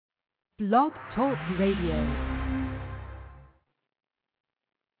Blog Talk Radio.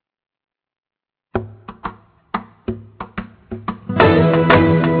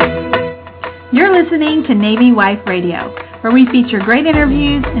 You're listening to Navy Wife Radio, where we feature great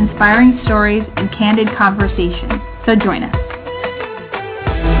interviews, inspiring stories, and candid conversation. So join us.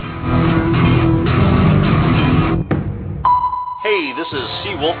 Hey, this is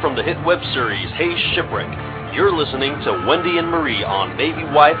Seawolf from the hit web series Hey Shipwreck. You're listening to Wendy and Marie on Navy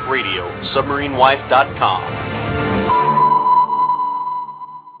Wife Radio, submarinewife.com.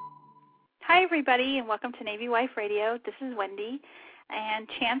 Hi, everybody, and welcome to Navy Wife Radio. This is Wendy, and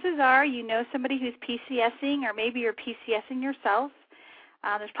chances are you know somebody who's PCSing, or maybe you're PCSing yourself.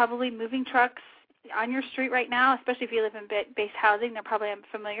 There's probably moving trucks on your street right now, especially if you live in base housing. They're probably a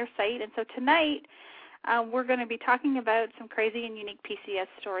familiar sight. And so tonight, we're going to be talking about some crazy and unique PCS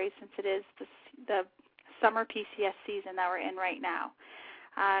stories, since it is the Summer PCS season that we're in right now.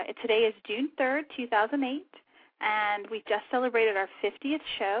 Today is June 3rd, 2008, and we just celebrated our 50th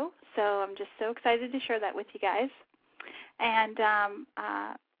show, so I'm just so excited to share that with you guys. And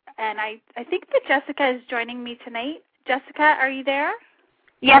I think that Jessica is joining me tonight. Jessica, are you there?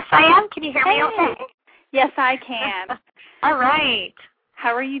 Yes, I am. Can you hear me okay? Yes, I can. All right.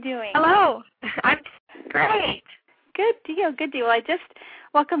 How are you doing? Hello. I'm great. Good deal, good deal. Well, I just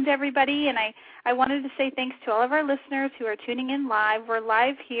welcomed everybody, and I wanted to say thanks to all of our listeners who are tuning in live. We're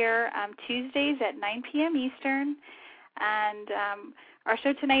live here Tuesdays at 9 p.m. Eastern, and our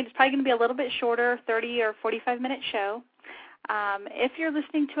show tonight is probably going to be a little bit shorter, 30 or 45-minute show. If you're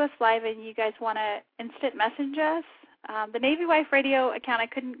listening to us live and you guys want to instant message us, the Navy Wife Radio account I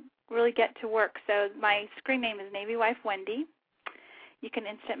couldn't really get to work, so my screen name is Navy Wife Wendy. You can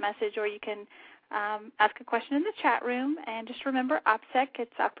instant message, or you can ask a question in the chat room, and just remember OPSEC,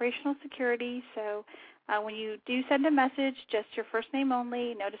 it's operational security, so when you do send a message, just your first name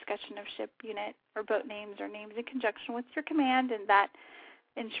only, no discussion of ship, unit, or boat names, or names in conjunction with your command, and that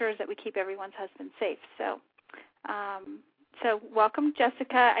ensures that we keep everyone's husband safe. So welcome,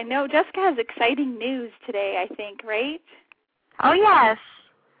 Jessica. I know Jessica has exciting news today, I think, right? Oh, yes.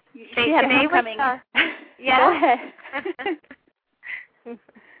 She had homecoming. Yeah. Go ahead.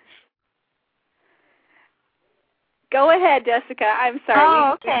 Go ahead, Jessica. I'm sorry.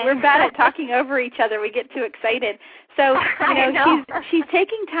 Oh, okay. We're bad at talking over each other. We get too excited. So, she's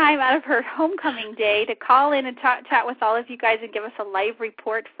taking time out of her homecoming day to call in and chat with all of you guys and give us a live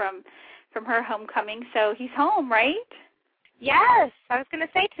report from her homecoming. So he's home, right? Yes. I was going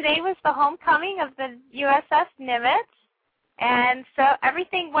to say today was the homecoming of the USS Nimitz, and so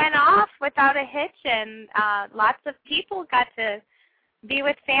everything went off without a hitch, and lots of people got to be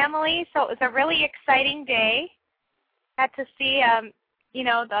with family, so it was a really exciting day. Got to see,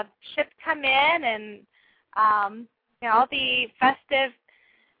 the ship come in, and all the festive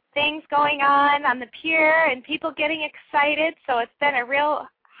things going on the pier, and people getting excited. So it's been a real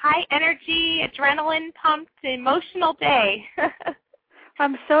high energy, adrenaline pumped, emotional day.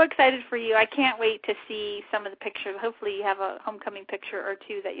 I'm so excited for you. I can't wait to see some of the pictures. Hopefully you have a homecoming picture or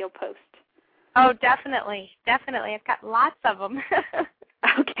two that you'll post. Oh, definitely. I've got lots of them.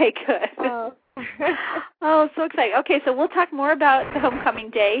 Okay, good. Oh, so exciting. Okay, so we'll talk more about the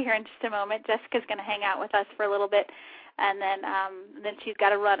homecoming day here in just a moment. Jessica's going to hang out with us for a little bit, and then she's got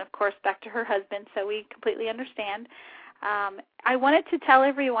to run, of course, back to her husband, so we completely understand. I wanted to tell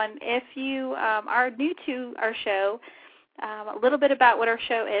everyone, if you are new to our show, a little bit about what our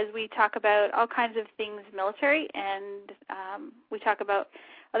show is. We talk about all kinds of things military, and we talk about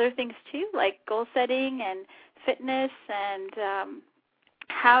other things too, like goal setting and fitness and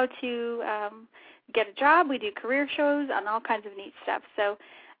how to get a job. We do career shows on all kinds of neat stuff. So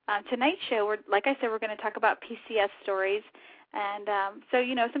tonight's show, like I said, we're going to talk about PCS stories. And so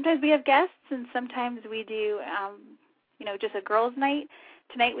sometimes we have guests, and sometimes we do, just a girls' night.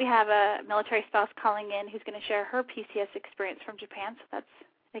 Tonight we have a military spouse calling in who's going to share her PCS experience from Japan, so that's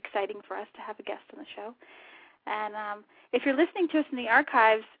exciting for us to have a guest on the show. And if you're listening to us in the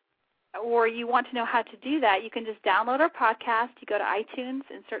archives, or you want to know how to do that, you can just download our podcast. You go to iTunes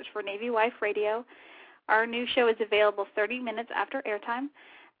and search for Navy Wife Radio. Our new show is available 30 minutes after airtime,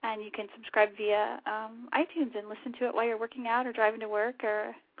 and you can subscribe via iTunes and listen to it while you're working out or driving to work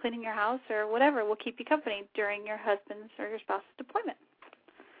or cleaning your house or whatever. We'll keep you company during your husband's or your spouse's deployment.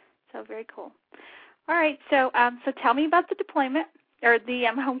 So very cool. All right, so tell me about the deployment, or the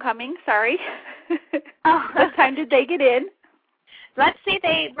homecoming, sorry. What time did they get in? Let's see,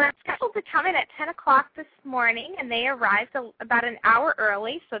 they were scheduled to come in at 10 o'clock this morning, and they arrived about an hour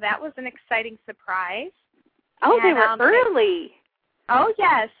early, so that was an exciting surprise. Oh, and, they were early. Oh,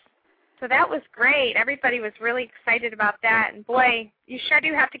 yes. So that was great. Everybody was really excited about that. And boy, you sure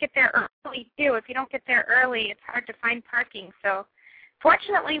do have to get there early too. If you don't get there early, it's hard to find parking. So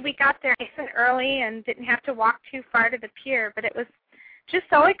fortunately, we got there nice and early and didn't have to walk too far to the pier. But it was just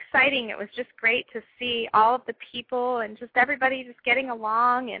so exciting. It was just great to see all of the people and just everybody just getting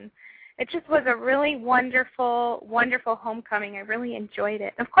along. And it just was a really wonderful, wonderful homecoming. I really enjoyed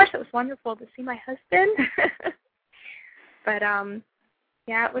it. Of course, it was wonderful to see my husband. But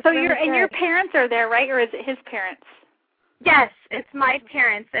yeah, it was. So really good. And your parents are there, right? Or is it his parents? Yes, it's my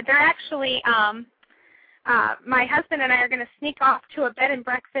parents. They're actually. My husband and I are going to sneak off to a bed and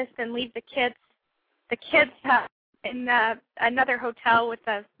breakfast and leave the kids. In another hotel with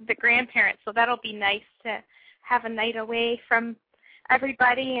the grandparents. So that'll be nice to have a night away from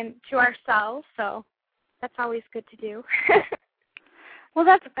everybody and to ourselves. So that's always good to do. Well,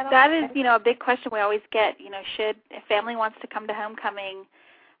 that is, a big question we always get. Should if family wants to come to homecoming,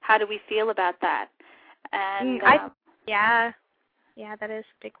 how do we feel about that? And yeah, that is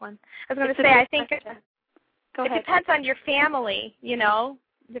a big one. I was going to say, I think it depends on your family.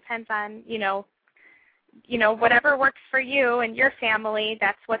 Depends on whatever works for you and your family.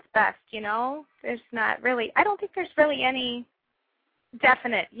 That's what's best. There's not really. I don't think there's really any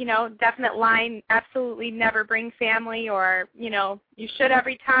definite line, absolutely never bring family, or, you should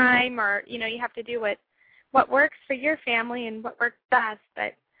every time, or, you have to do what works for your family and what works best.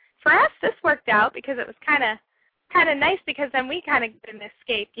 But for us, this worked out because it was kind of nice, because then we kind of get an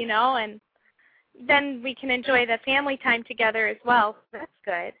escape, and then we can enjoy the family time together as well. That's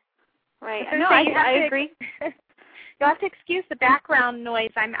good. Right. No, I agree. You'll have to excuse the background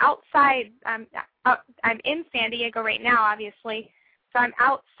noise. I'm outside. I'm in San Diego right now, obviously. So I'm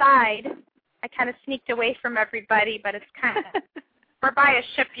outside. I kind of sneaked away from everybody, but it's kind of, we're by a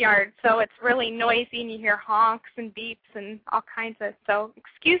shipyard, so it's really noisy, and you hear honks and beeps and all kinds of, so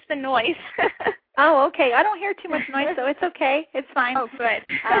excuse the noise. Oh, okay. I don't hear too much noise, so it's okay. It's fine. Oh, good.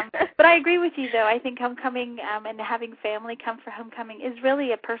 But I agree with you, though. I think homecoming and having family come for homecoming is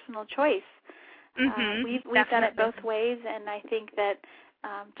really a personal choice. Mm-hmm. We've done it both ways, and I think that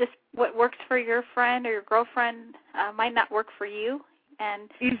just what works for your friend or your girlfriend might not work for you.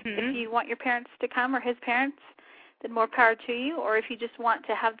 And if you want your parents to come, or his parents, then more power to you. Or if you just want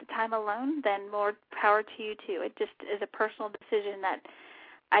to have the time alone, then more power to you, too. It just is a personal decision that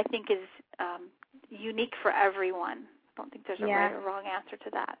I think is unique for everyone. I don't think there's a right or wrong answer to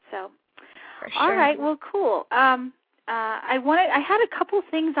that. So, for sure. All right, well, cool. I had a couple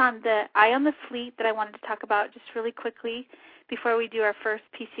things on the Eye on the Fleet that I wanted to talk about just really quickly before we do our first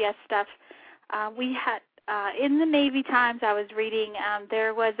PCS stuff. We had in the Navy Times, I was reading,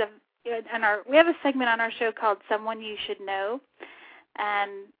 there was we have a segment on our show called Someone You Should Know,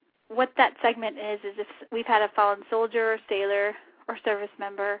 and what that segment is if we've had a fallen soldier or sailor or service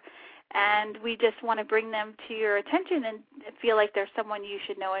member, and we just want to bring them to your attention and feel like they're someone you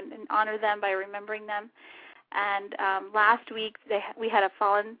should know, and honor them by remembering them. And last week we had a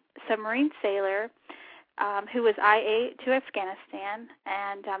fallen submarine sailor who was IA to Afghanistan,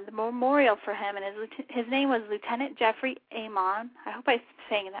 and the memorial for him, and his name was Lieutenant Jeffrey Amon. I hope I'm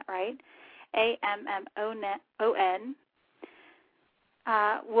saying that right. Ammon.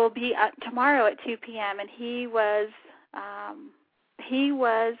 Will be tomorrow at 2 p.m. And he was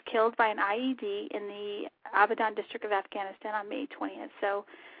killed by an IED in the Abadan district of Afghanistan on May 20th. So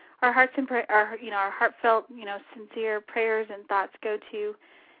our hearts and our heartfelt, sincere prayers and thoughts go to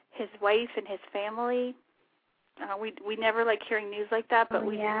his wife and his family. We never like hearing news like that, but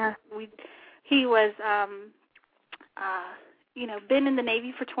he was been in the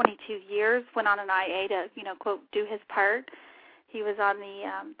Navy for 22 years, went on an IA to quote do his part. He was on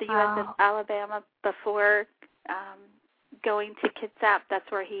the USS Alabama before going to Kitsap. That's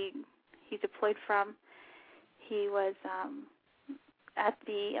where he deployed from. He was at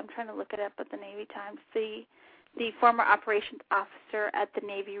I'm trying to look it up at the Navy Times, the former operations officer at the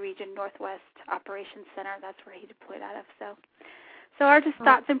Navy Region Northwest Operations Center. That's where he deployed out of. So our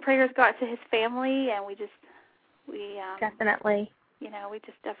thoughts and prayers go out to his family, and we definitely, we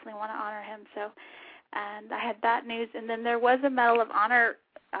just definitely want to honor him. So, and I had that news, and then there was a Medal of Honor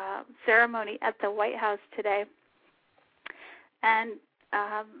ceremony at the White House today, and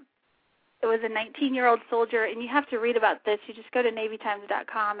it was a 19-year-old soldier, and you have to read about this. You just go to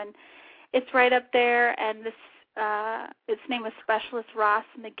NavyTimes.com, and it's right up there, and his name was Specialist Ross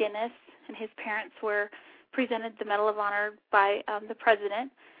McGinnis, and his parents were presented the Medal of Honor by the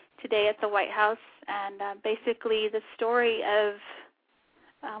President today at the White House, and basically the story of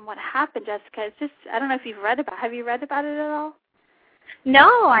what happened, Jessica, is just, I don't know if you've read about it. Have you read about it at all?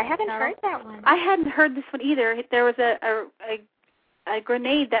 No, I haven't heard that one. I hadn't heard this one either. There was a a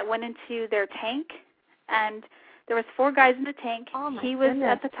grenade that went into their tank, and there was 4 guys in the tank. He was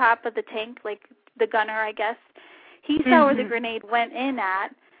at the top of the tank, like the gunner, I guess. He saw where the grenade went in at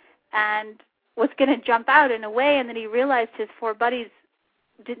and was going to jump out and away, and then he realized his 4 buddies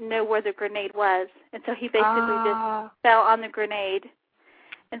didn't know where the grenade was, and so he basically just fell on the grenade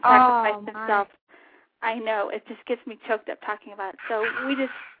and sacrificed himself. I know, it just gets me choked up talking about it. So we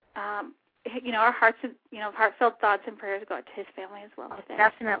just, our hearts, heartfelt thoughts and prayers go out to his family as well today.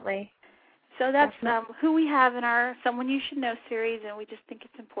 Definitely. So that's who we have in our Someone You Should Know series, and we just think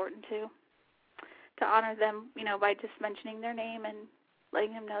it's important to honor them, by just mentioning their name and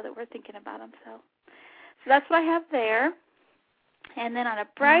letting them know that we're thinking about them. So that's what I have there. And then on a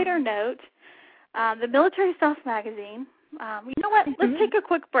brighter note, the Military Spouse magazine. You know what? Let's take a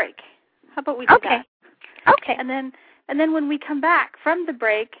quick break. How about we do that? Okay. And then when we come back from the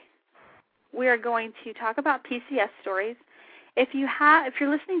break, we are going to talk about PCS stories. If you're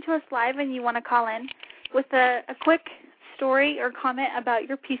listening to us live and you want to call in with a quick story or comment about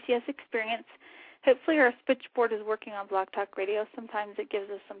your PCS experience, hopefully our switchboard is working on Blog Talk Radio. Sometimes it gives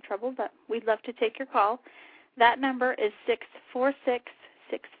us some trouble, but we'd love to take your call. That number is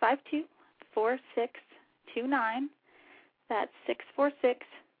 646-652-4629. That's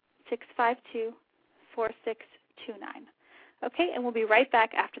 646-652-4629. Okay, and we'll be right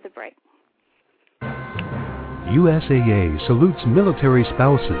back after the break. USAA salutes military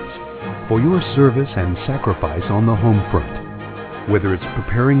spouses for your service and sacrifice on the home front. Whether it's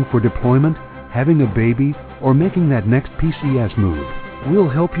preparing for deployment, having a baby, or making that next PCS move, we'll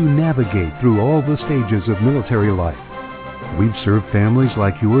help you navigate through all the stages of military life. We've served families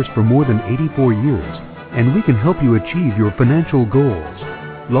like yours for more than 84 years, and we can help you achieve your financial goals.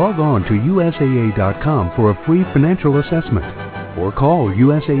 Log on to USAA.com for a free financial assessment, or call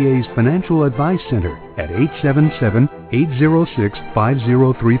USAA's Financial Advice Center at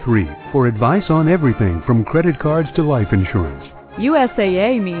 877-806-5033 for advice on everything from credit cards to life insurance.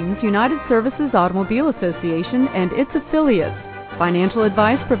 USAA means United Services Automobile Association and its affiliates. Financial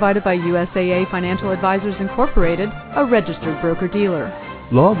advice provided by USAA Financial Advisors Incorporated, a registered broker-dealer.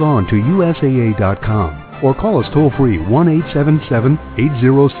 Log on to USAA.com or call us toll-free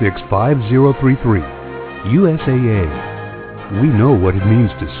 1-877-806-5033. USAA. We know what it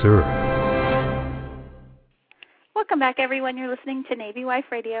means to serve. Welcome back, everyone. You're listening to Navy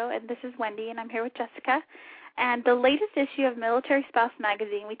Wife Radio, and this is Wendy, and I'm here with Jessica. And the latest issue of Military Spouse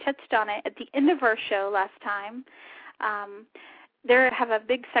magazine, we touched on it at the end of our show last time. They have a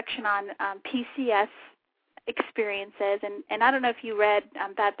big section on PCS experiences, and I don't know if you read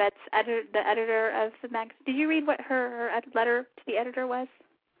Bad Bet's the editor of the magazine. Did you read what her letter to the editor was?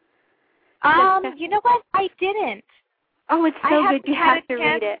 You know what? I didn't. Oh, it's so good. You have to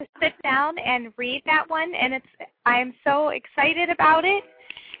read it. To sit down and read that one, and I'm so excited about it.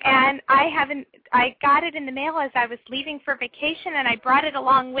 And I got it in the mail as I was leaving for vacation, and I brought it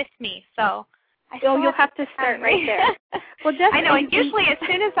along with me. So you'll have to start right there. Well, I know, and usually as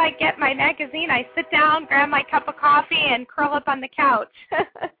soon as I get my magazine, I sit down, grab my cup of coffee, and curl up on the couch.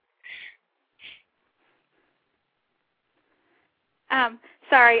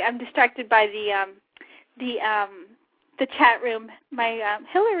 Sorry, I'm distracted by the chat room. My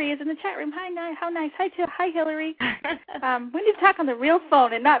Hillary is in the chat room. Hi, how nice. Hi, Hillary. We need to talk on the real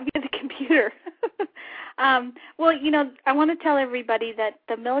phone and not via the computer. Well, I want to tell everybody that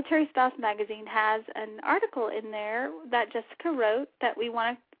the Military Spouse magazine has an article in there that Jessica wrote that we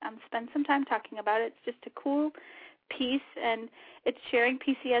want to spend some time talking about. It's just a cool piece, and it's sharing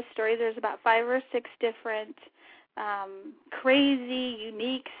PCS stories. There's about 5 or 6 different crazy,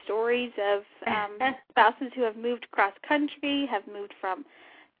 unique stories of spouses who have moved cross country, have moved from,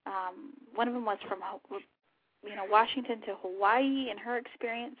 one of them was from, Washington to Hawaii in her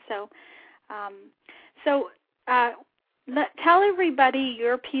experience. So tell everybody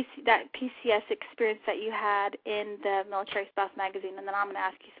that PCS experience that you had in the Military Spouse magazine, and then I'm going to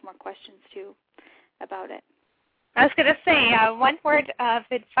ask you some more questions too about it. I was going to say one word of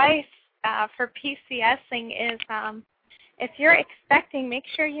advice for PCSing is if you're expecting, make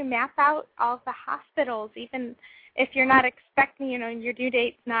sure you map out all the hospitals, even if you're not expecting, your due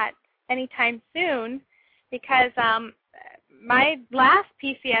date's not anytime soon, because my last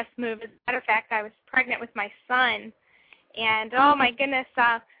PCS move, as a matter of fact, I was pregnant with my son, and oh my goodness,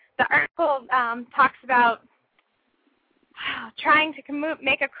 the article talks about trying to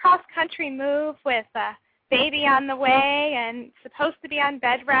make a cross-country move with a baby on the way and supposed to be on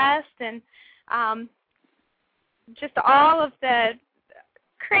bed rest, and just all of the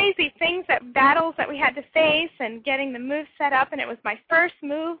crazy battles that we had to face, and getting the move set up. And it was my first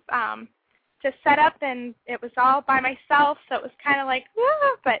move to set up, and it was all by myself, so it was kind of like,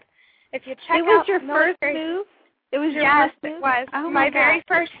 woo, but if you check out... It was your first move? It was your first move? Yes, it was. Oh my God. very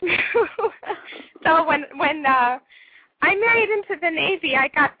first move. So when I married into the Navy, I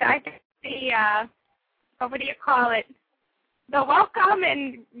got the what do you call it? The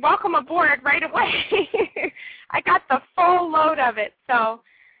welcome aboard right away. I got the full load of it, so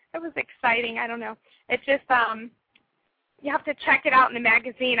it was exciting. I don't know. It just you have to check it out in the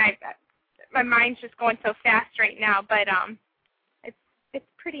magazine. My mind's just going so fast right now, but it's a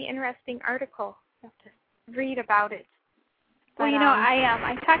pretty interesting article. You have to read about it. Well, you know,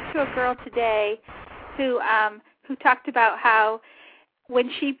 I talked to a girl today who talked about how when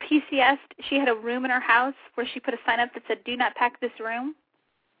she PCS'd, she had a room in her house where she put a sign up that said, "Do not pack this room,"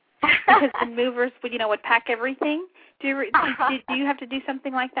 because the movers would pack everything. Do you have to do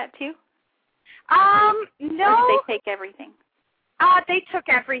something like that too? No. Or did they take everything? They took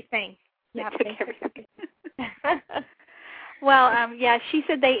everything. They took everything. Well, yeah, she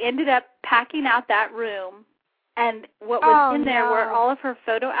said they ended up packing out that room, and what was in there were all of her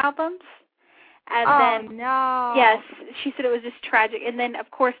photo albums. And then, yes, she said it was just tragic. And then, of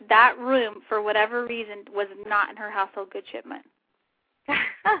course, that room, for whatever reason, was not in her household goods shipment,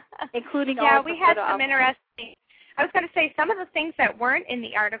 including all of her we had photo some albums. interesting. I was going to say some of the things that weren't in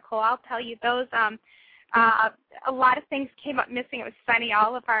the article. I'll tell you those. A lot of things came up missing. It was funny.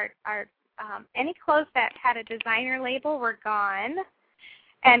 All of our any clothes that had a designer label were gone.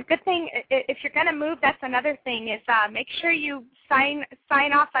 And good thing, if you're going to move, that's another thing, is make sure you sign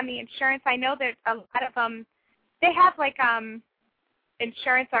off on the insurance. I know that a lot of them, they have like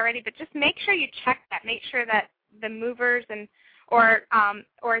insurance already, but just make sure you check that. Make sure that the movers or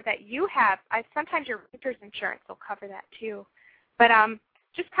that you have, sometimes your renter's insurance will cover that too. But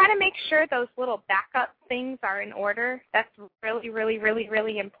just kind of make sure those little backup things are in order. That's really, really, really,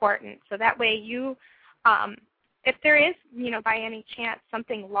 really important. So that way you, if there is, by any chance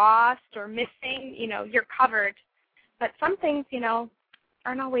something lost or missing, you're covered. But some things,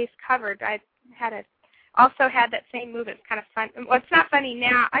 aren't always covered. I also had that same move. It's kind of fun. Well, it's not funny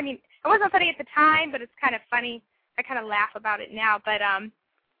now. I mean, it wasn't funny at the time, but it's kind of funny. I kind of laugh about it now. But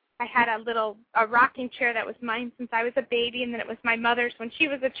I had a rocking chair that was mine since I was a baby, and then it was my mother's when she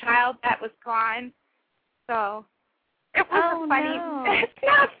was a child. That was gone. So it wasn't funny. No. It's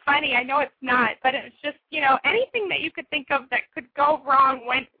not funny. I know it's not, but it's just, anything that you could think of that could go wrong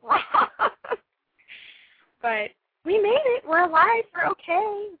went wrong. But we made it. We're alive. We're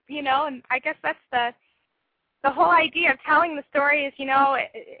okay. And I guess that's the whole idea of telling the story is,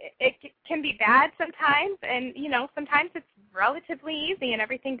 it can be bad sometimes, and, sometimes it's relatively easy and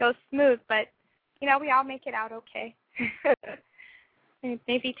everything goes smooth, but, we all make it out okay. And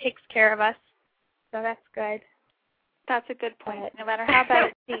Navy takes care of us, so that's good. That's a good point. No matter how bad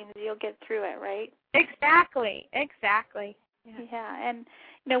it seems, you'll get through it, right? Exactly. Yeah, and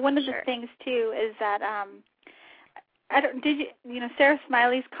one of the things too is that Sarah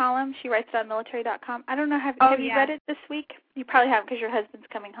Smiley's column. She writes it on military.com. I don't know. Have you read it this week? You probably haven't because your husband's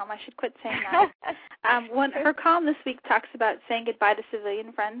coming home. I should quit saying that. Her column this week talks about saying goodbye to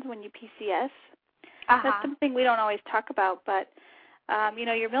civilian friends when you PCS. That's something we don't always talk about, but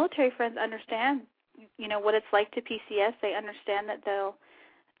your military friends understand. What it's like to PCS. They understand that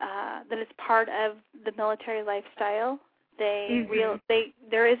that it's part of the military lifestyle.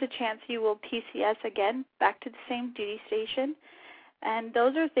 There is a chance you will PCS again back to the same duty station, and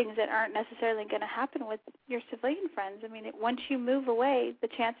those are things that aren't necessarily going to happen with your civilian friends. I mean, once you move away, the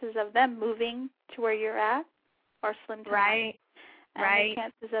chances of them moving to where you're at are slim to none. And the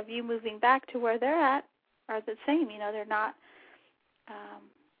chances of you moving back to where they're at are the same. They're not.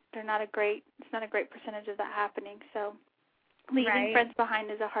 It's not a great percentage of that happening. So leaving friends behind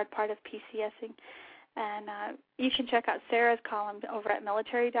is a hard part of PCSing. And you can check out Sarah's column over at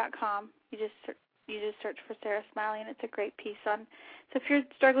military.com. You just search for Sarah Smiley, and it's a great piece on. So if you're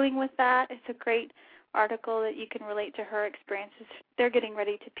struggling with that, it's a great article that you can relate to her experiences. They're getting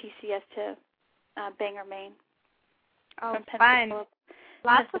ready to PCS to Bangor, Maine. Oh, fun.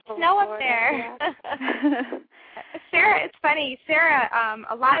 Lots of snow up there. Yeah. Sarah, it's funny. Sarah,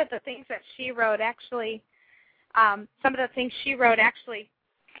 a lot of the things that she wrote actually, some of the things she wrote actually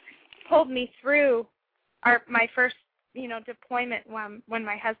pulled me through my first, deployment when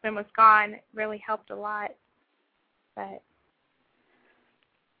my husband was gone. It really helped a lot. But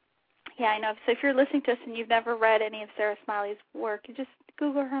yeah, I know. So if you're listening to us and you've never read any of Sarah Smiley's work, you just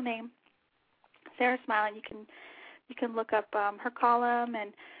Google her name, Sarah Smiley. You can look up her column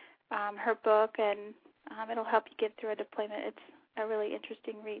and her book, and it'll help you get through a deployment. a really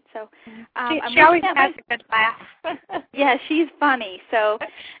interesting read. So she always has a good laugh. Yeah, she's funny. So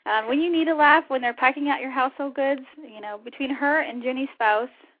when you need a laugh, when they're packing out your household goods, between her and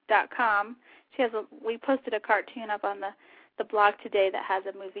JennySpouse.com, we posted a cartoon up on the blog today that has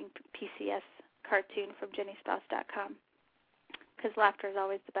a moving PCS cartoon from JennySpouse.com, because laughter is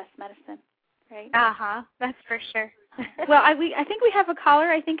always the best medicine, right? That's for sure. Well, I think we have a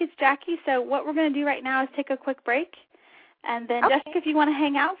caller. I think it's Jackie. So what we're going to do right now is take a quick break, and then Jessica, if you want to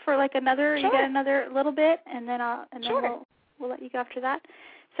hang out for like another, you get another little bit, and then we'll let you go after that.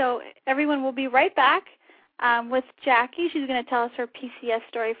 So everyone, will be right back with Jackie. She's going to tell us her PCS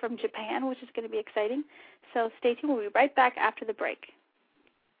story from Japan, which is going to be exciting. So stay tuned. We'll be right back after the break.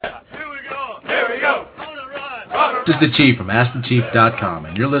 Here we go. Here we go. This is the Chief from AskTheChief.com,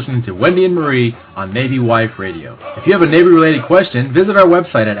 and you're listening to Wendy and Marie on Navy Wife Radio. If you have a Navy-related question, visit our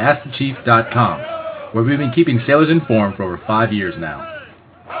website at AskTheChief.com, where we've been keeping sailors informed for over 5 years now.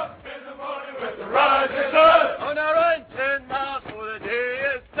 Up in the morning with the rising sun. On our run 10 miles for the day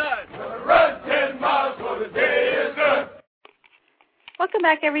is done. Run 10 miles for the day is done. Welcome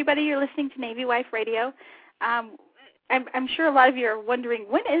back, everybody. You're listening to Navy Wife Radio. I'm sure a lot of you are wondering,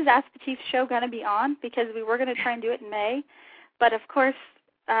 when is Ask the Chief show going to be on? Because we were going to try and do it in May. But, of course,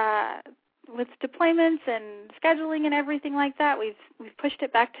 with deployments and scheduling and everything like that, we've pushed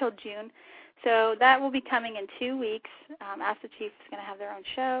it back till June. So that will be coming in 2 weeks. Ask the Chief is going to have their own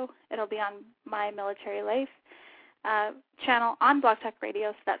show. It'll be on My Military Life channel on Blog Talk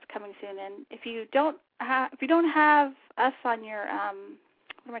Radio, so that's coming soon. And if you don't have us on your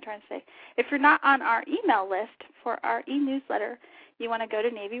what am I trying to say? If you're not on our email list for our e-newsletter, you want to go to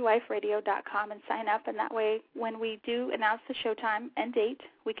NavyWifeRadio.com and sign up, and that way when we do announce the show time and date,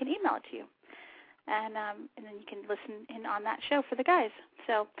 we can email it to you. And then you can listen in on that show for the guys.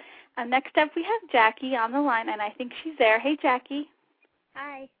 So next up we have Jackie on the line, and I think she's there. Hey, Jackie.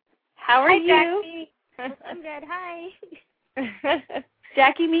 Hi. How are you? Jackie. I'm good. Hi.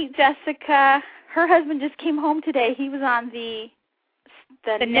 Jackie, meet Jessica. Her husband just came home today. He was on the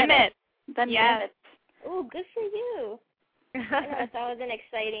Nimitz. The Nimitz. Oh, good for you. I know it's always an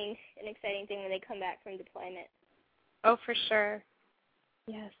exciting thing when they come back from deployment. Oh, for sure.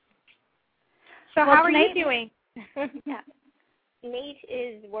 Yes. So how are you doing? Yeah. Nate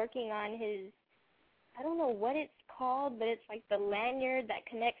is working on his, I don't know what it's called, but it's like the lanyard that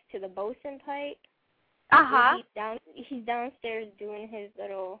connects to the bosun pipe. He's downstairs doing his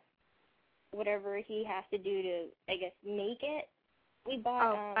little, whatever he has to do to, I guess, make it. We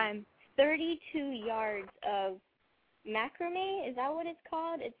bought 32 yards of macrame. Is that what it's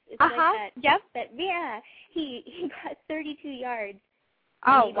called? It's like that. Yep. Yeah. He got 32 yards.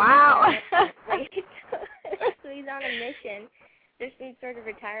 Oh, wow. Right? So he's on a mission. There's some sort of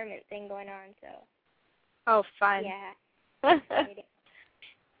retirement thing going on, so. Oh, fun. Yeah.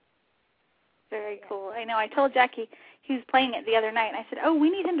 Very cool. I know. I told Jackie he was playing it the other night, and I said, "Oh,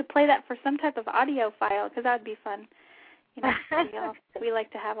 we need him to play that for some type of audio file, because that would be fun." We like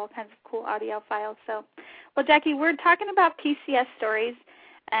to have all kinds of cool audio files. So, well, Jackie, we're talking about PCS stories,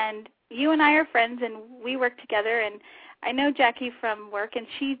 and you and I are friends, and we work together. And I know Jackie from work, and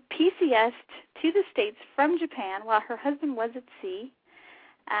she PCS'd to the States from Japan while her husband was at sea.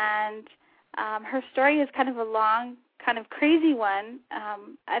 And her story is kind of a long, kind of crazy one.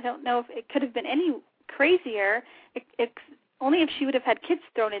 I don't know if it could have been any crazier, only if she would have had kids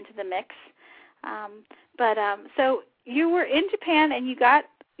thrown into the mix. So you were in Japan, and you got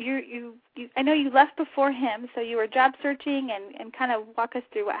I know you left before him, so you were job searching, and kind of walk us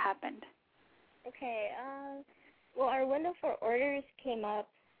through what happened. Okay. Well, our window for orders came up,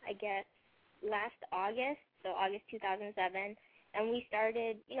 I guess, last August, so August 2007. And we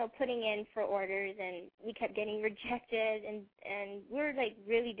started, putting in for orders, and we kept getting rejected, and we were, like,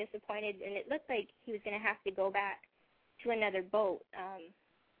 really disappointed, and it looked like he was going to have to go back to another boat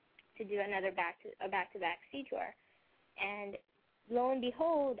to do another back-to-back sea tour. And lo and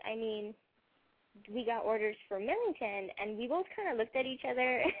behold, I mean, we got orders for Millington, and we both kind of looked at each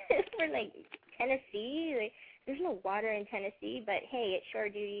other for, like, Tennessee. Like, there's no water in Tennessee, but, hey, it's shore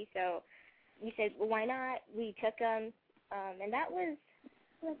duty, so we said, well, why not? We took them. And that was,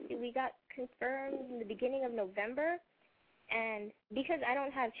 we got confirmed in the beginning of November. And because I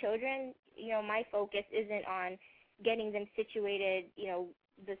don't have children, my focus isn't on getting them situated,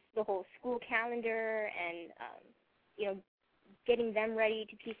 the whole school calendar and, getting them ready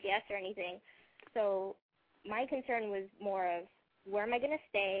to PCS or anything. So my concern was more of where am I going to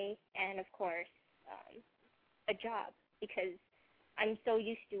stay and, of course, a job, because I'm so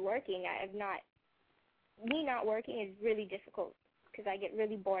used to working. Me not working is really difficult because I get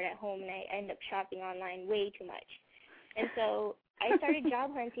really bored at home and I end up shopping online way too much. And so I started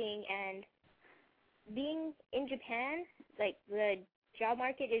job hunting, and being in Japan, like, the job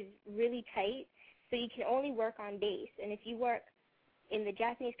market is really tight, so you can only work on base. And if you work in the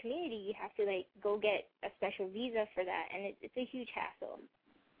Japanese community, you have to, like, go get a special visa for that, and it's a huge hassle.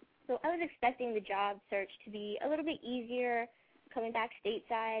 So I was expecting the job search to be a little bit easier coming back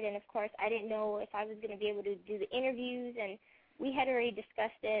stateside, and, of course, I didn't know if I was going to be able to do the interviews, and we had already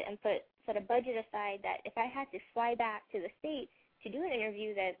discussed it and set a budget aside that if I had to fly back to the States to do an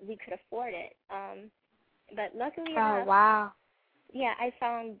interview, that we could afford it. But luckily enough, wow. Yeah, I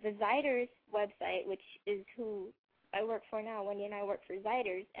found the Zyders website, which is who I work for now. Wendy and I work for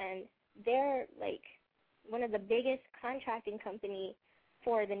Zyders, and they're, like, one of the biggest contracting company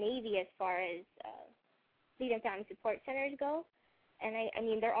for the Navy as far as fleet and family support centers go. And, I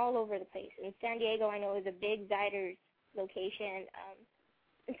mean, they're all over the place. And San Diego, I know, is a big Zyders location,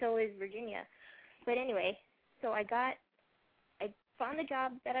 and so is Virginia. But anyway, so I found the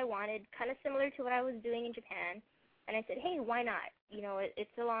job that I wanted, kind of similar to what I was doing in Japan, and I said, hey, why not? You know,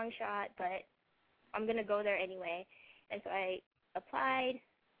 it's a long shot, but I'm going to go there anyway. And so I applied,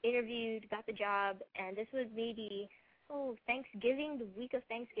 interviewed, got the job, and this was maybe, Thanksgiving, the week of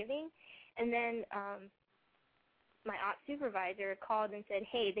Thanksgiving. And then my ops supervisor called and said,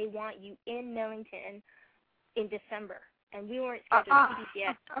 hey, they want you in Millington in December. And we weren't scheduled to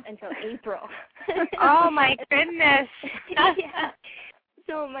PCS until April. Oh, my goodness. Yeah.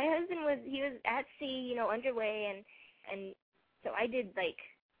 So my husband was at sea, you know, underway, and so I did, like,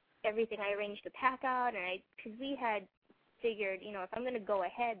 everything. I arranged to pack out, and because we had figured, you know, if I'm going to go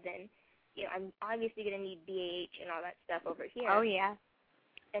ahead, then, you know, I'm obviously going to need BAH and all that stuff over here. Oh, yeah.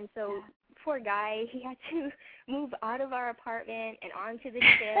 And so, poor guy, he had to move out of our apartment and onto the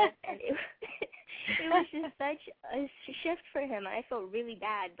ship, and it was just such a shift for him. I felt really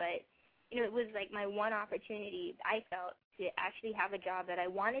bad, but, you know, it was like my one opportunity, I felt, to actually have a job that I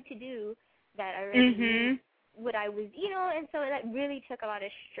wanted to do, that I really knew what I was, you know, and so that really took a lot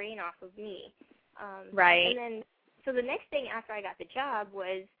of strain off of me. Right. And then, so the next thing after I got the job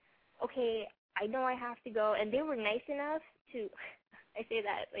was, okay, I know I have to go, and they were nice enough to, I say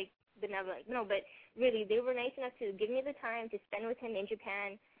that like benevolent, no, but really, they were nice enough to give me the time to spend with him in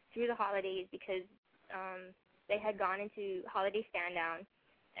Japan through the holidays, because they had gone into holiday stand-down.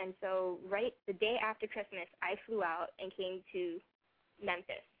 And so right the day after Christmas, I flew out and came to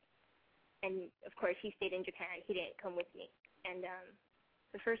Memphis. And, of course, he stayed in Japan. He didn't come with me. And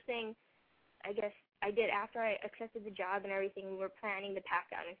the first thing, I guess, I did after I accepted the job and everything, we were planning the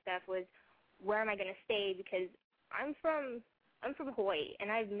pack out and stuff, was where am I going to stay, because I'm from Hawaii, and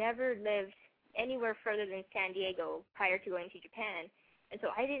I've never lived anywhere further than San Diego prior to going to Japan. And so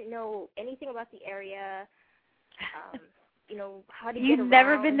I didn't know anything about the area, you know, how to get around. You've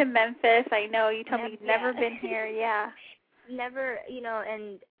never been to Memphis. I know. You told me you've never been here. Yeah. Never, you know,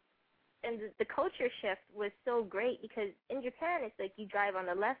 and the culture shift was so great, because in Japan it's like you drive on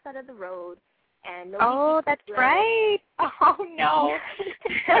the left side of the road, and nobody that's right. Oh no.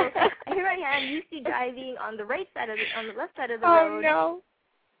 So here I am, used to driving on the left side of the road. Oh no.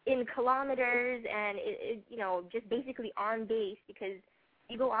 In kilometers, and it you know, just basically on base, because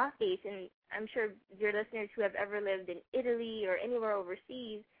you go off base, and I'm sure your listeners who have ever lived in Italy or anywhere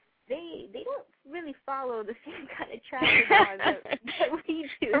overseas, they don't really follow the same kind of traffic laws that we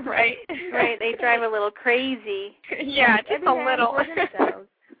do. Right. Right. They drive a little crazy. Yeah, just a little.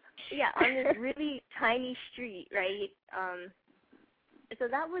 Yeah, on this really tiny street, right? So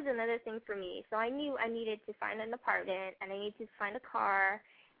that was another thing for me. So I knew I needed to find an apartment, and I needed to find a car,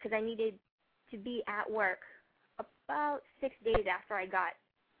 because I needed to be at work about 6 days after I got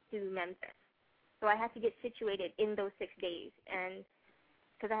to Memphis. So I had to get situated in those 6 days, and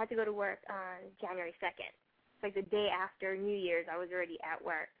because I had to go to work on January 2nd. Like the day after New Year's, I was already at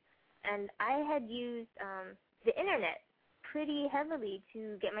work. And I had used the Internet pretty heavily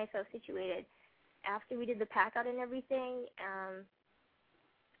to get myself situated. After we did the pack-out and everything,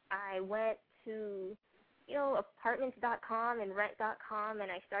 I went to, you know, apartments.com and rent.com,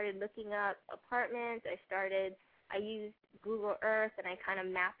 and I started looking up apartments. I used Google Earth, and I kind of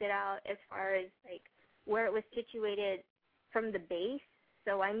mapped it out as far as, like, where it was situated from the base.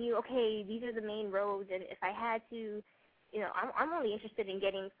 So I knew, okay, these are the main roads, and if I had to, you know, I'm only interested in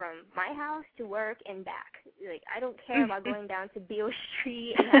getting from my house to work and back. Like, I don't care about going down to Beale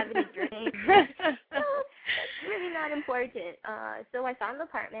Street and having a drink. That's really not important. So I found the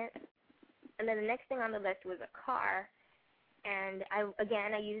apartment, and then the next thing on the list was a car. And I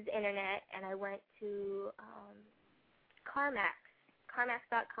used the Internet, and I went to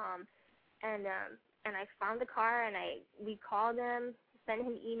CarMax.com, and I found the car, and we called them, sent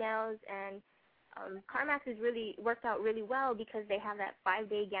him emails, and CarMax has really worked out really well because they have that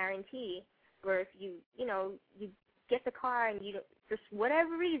 5-day guarantee where if you get the car and you don't, for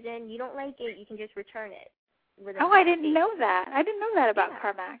whatever reason you don't like it, you can just return it. Oh, I didn't know that. I didn't know that about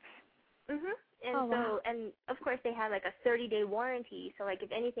CarMax. Mhm. And wow. And of course they have like a 30-day warranty. So like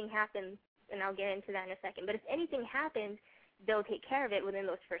if anything happens, and I'll get into that in a second, but if anything happens, they'll take care of it within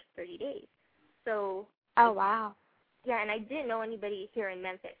those first 30 days. So. Oh wow. Yeah, and I didn't know anybody here in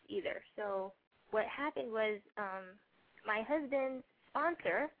Memphis either. So what happened was my husband's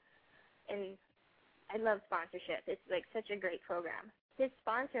sponsor, and I love sponsorship. It's like such a great program. His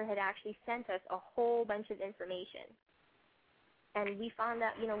sponsor had actually sent us a whole bunch of information. And we found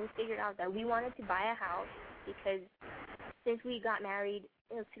out, we figured out that we wanted to buy a house because since we got married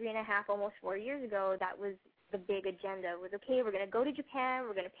 3.5, almost 4 years ago, that was the big agenda was, okay, we're going to go to Japan,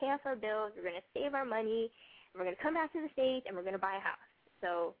 we're going to pay off our bills, we're going to save our money, we're going to come back to the States, and we're going to buy a house.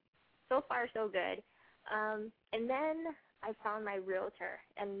 So far, so good. And then I found my realtor,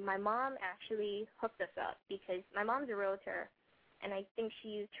 and my mom actually hooked us up because my mom's a realtor, and I think she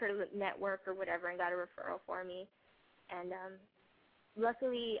used her network or whatever and got a referral for me. And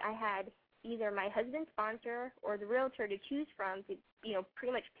luckily, I had either my husband's sponsor or the realtor to choose from to,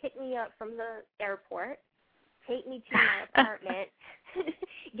 pretty much pick me up from the airport, take me to my apartment,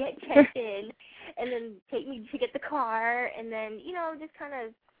 get checked in, and then take me to get the car, and then, just kind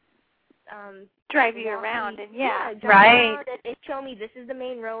of drive you around and around and show me this is the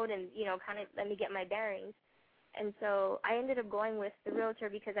main road and, kind of let me get my bearings. And so I ended up going with the realtor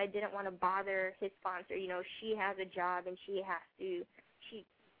because I didn't want to bother his sponsor. She has a job and she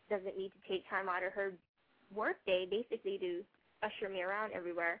doesn't need to take time out of her work day basically to usher me around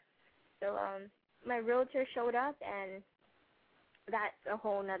everywhere. So my realtor showed up, and that's a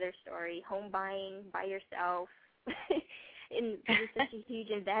whole nother story. Home buying by yourself. And it's such a huge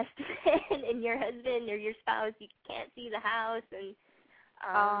investment in your husband or your spouse. You can't see the house, and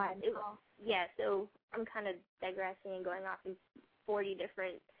so I'm kind of digressing and going off in 40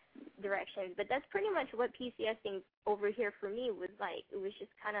 different directions. But that's pretty much what PCSing over here for me was like. It was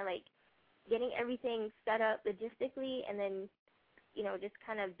just kind of like getting everything set up logistically, and then just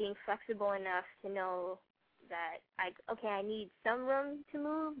kind of being flexible enough to know that I need some room to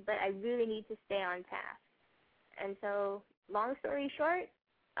move, but I really need to stay on task. And so, long story short,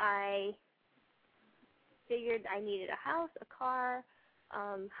 I figured I needed a house, a car,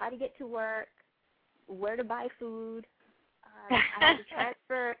 how to get to work, where to buy food. I had to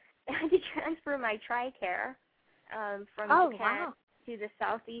transfer my TRICARE from Japan to the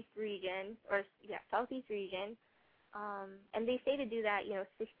Southeast region, and they say to do that,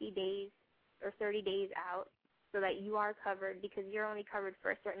 60 days or 30 days out, so that you are covered because you're only covered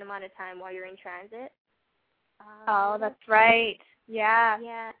for a certain amount of time while you're in transit. That's right. Yeah.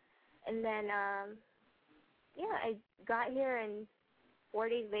 Yeah. And then, I got here, and 4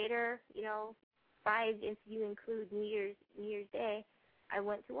 days later, 5 if you include New Year's Day, I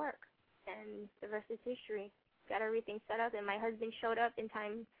went to work, and the rest is history. Got everything set up, and my husband showed up in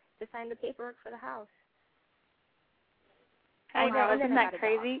time to sign the paperwork for the house. I know, isn't that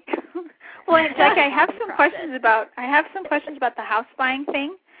crazy? Well, Jessica, I have some questions about the house buying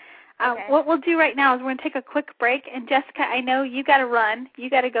thing. Okay. What we'll do right now is we're going to take a quick break. And Jessica, I know you got to run. You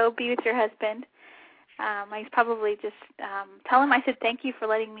got to go be with your husband. I probably just tell him I said thank you for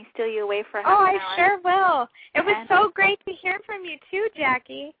letting me steal you away for half an hour. I sure will. It was so great to hear from you too,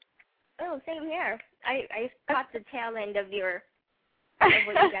 Jackie. Oh, same here. I caught the tail end of what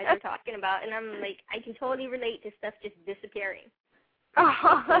you guys were talking about, and I'm like, I can totally relate to stuff just disappearing.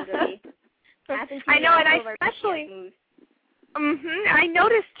 Oh. Totally. I know, and I especially. I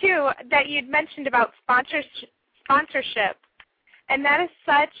noticed too that you'd mentioned about sponsorship, and that is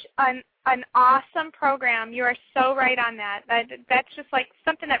such an awesome program. You are so right on that. That's just like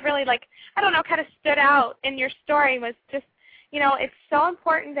something that really, like, I don't know, kind of stood out in your story. Was just, it's so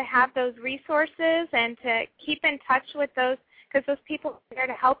important to have those resources and to keep in touch with those. Because those people are there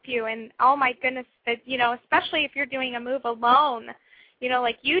to help you, and oh my goodness, especially if you're doing a move alone,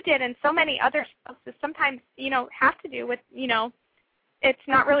 like you did, and so many other spouses sometimes, have to do with, it's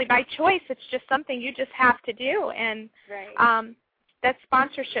not really by choice, it's just something you just have to do, and that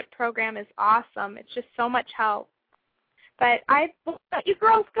sponsorship program is awesome. It's just so much help. But I will let you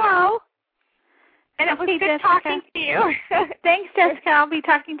girls go, and it was good Jessica. talking to you. Thanks, Jessica. I'll be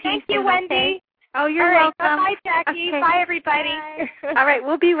talking to you soon. Thank you, Wendy. Okay? Oh, you're welcome. Bye, Jackie. Okay. Bye, everybody. Bye. All right,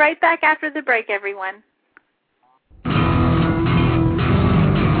 we'll be right back after the break, everyone.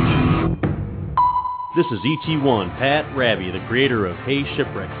 This is ET1 Pat Raby, the creator of Hey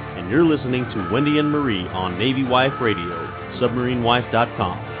Shipwreck, and you're listening to Wendy and Marie on Navy Wife Radio,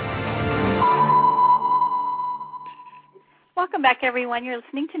 submarinewife.com. Welcome back, everyone. You're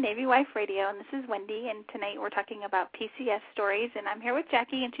listening to Navy Wife Radio, and this is Wendy, and tonight we're talking about PCS stories, and I'm here with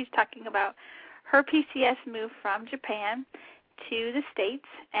Jackie, and she's talking about her PCS move from Japan to the States,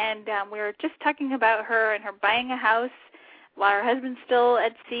 and we were just talking about her and her buying a house while her husband's still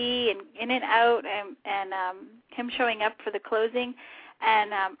at sea and in and out, and him showing up for the closing. And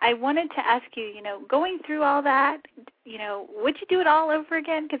I wanted to ask you, going through all that, would you do it all over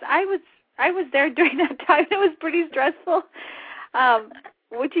again? Because I was there during that time. It was pretty stressful.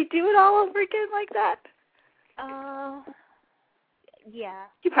 Would you do it all over again like that? Yeah.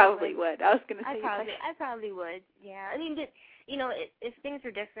 You probably would. I was going to say I probably would. Yeah. I mean, if things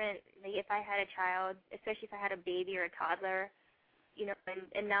were different, like if I had a child, especially if I had a baby or a toddler,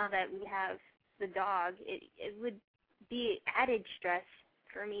 and now that we have the dog, it would be added stress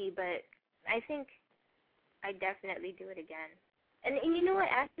for me. But I think I'd definitely do it again. And you know what?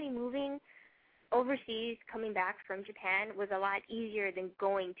 Actually, moving overseas, coming back from Japan was a lot easier than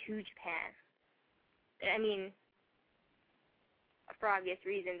going to Japan. I mean, for obvious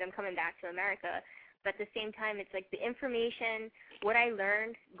reasons, I'm coming back to America. But at the same time, it's like the information, what I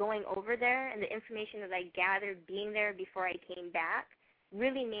learned going over there and the information that I gathered being there before I came back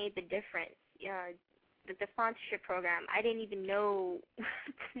really made the difference. The sponsorship program, I didn't even know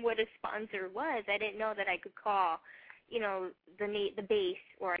what a sponsor was. I didn't know that I could call, the base,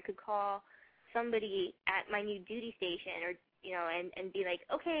 or I could call somebody at my new duty station, or, and be like,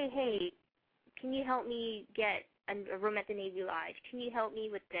 okay, hey, can you help me get a room at the Navy Lodge? Can you help me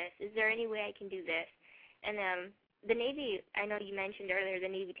with this? Is there any way I can do this? And the Navy, I know you mentioned earlier, the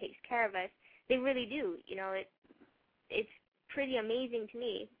Navy takes care of us. They really do. It's pretty amazing to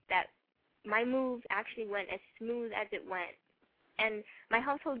me that my move actually went as smooth as it went. And my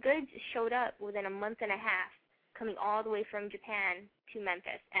household goods showed up within a month and a half, coming all the way from Japan to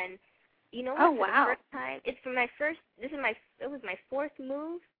Memphis. And you know what? Oh, wow. For the first time, it was my fourth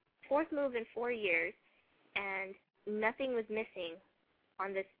move in 4 years, and nothing was missing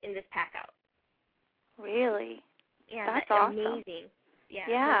in this pack out. Really? Yeah, that's awesome. Amazing.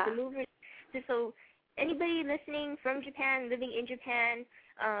 Yeah. The movers. So anybody listening from Japan, living in Japan,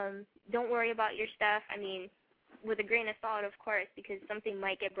 don't worry about your stuff. I mean, with a grain of salt, of course, because something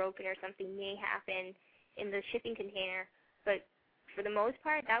might get broken or something may happen in the shipping container. But for the most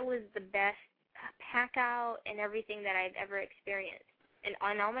part, that was the best pack out and everything that I've ever experienced. And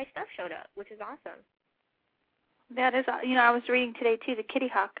all my stuff showed up, which is awesome. That is, I was reading today, too, the Kitty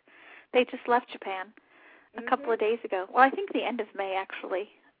Hawk. They just left Japan a couple of days ago. Well, I think the end of May, actually.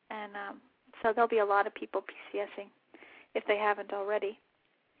 And so there'll be a lot of people PCSing if they haven't already.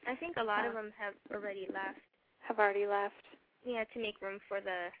 I think a lot of them have already left. Yeah, to make room for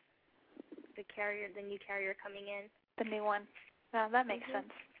the carrier, the new carrier coming in. The new one. No, that makes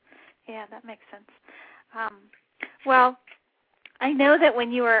sense. Yeah, that makes sense. Well, I know that when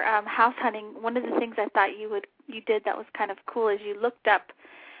you were house hunting, one of the things I thought you did that was kind of cool is you looked up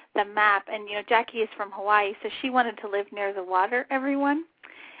the map. And, Jackie is from Hawaii, so she wanted to live near the water, everyone.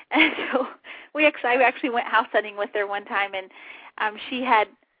 And so I actually went house hunting with her one time, and she had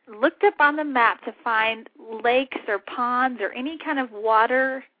looked up on the map to find lakes or ponds or any kind of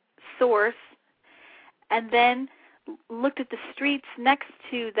water source, and then looked at the streets next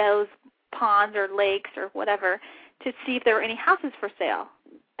to those ponds or lakes or whatever to see if there were any houses for sale,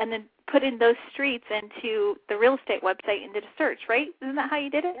 and then put in those streets into the real estate website and did a search, right? Isn't that how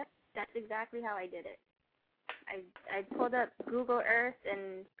you did it? Yep, that's exactly how I did it. I pulled up Google Earth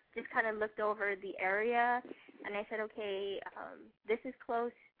and just kind of looked over the area, and I said, okay, this is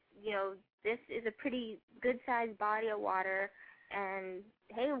close, this is a pretty good-sized body of water, and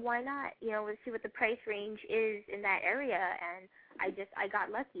hey, why not? Let's see what the price range is in that area. And I got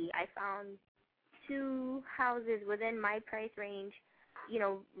lucky. I found 2 houses within my price range,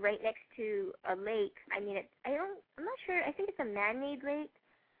 right next to a lake. I mean, I'm not sure. I think it's a man-made lake,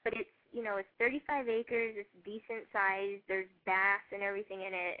 but it's, it's 35 acres. It's decent size. There's bass and everything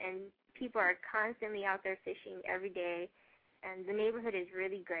in it, and people are constantly out there fishing every day, and the neighborhood is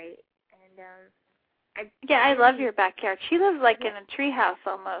really great. And I love your backyard. She lives like in a treehouse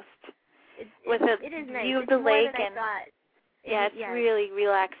almost, with a view of the lake, and it's really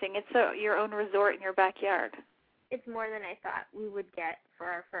relaxing. It's your own resort in your backyard. It's more than I thought we would get for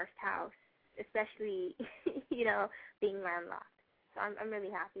our first house, especially being landlocked. So I'm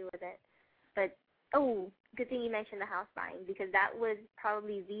really happy with it. But good thing you mentioned the house buying, because that was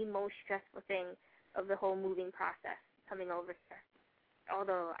probably the most stressful thing of the whole moving process coming over here.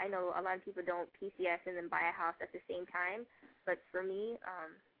 Although I know a lot of people don't PCS and then buy a house at the same time, but for me,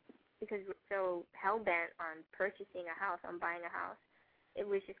 because we're so hell-bent on purchasing a house, on buying a house, it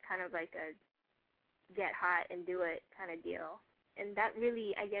was just kind of like a get hot and do it kind of deal. that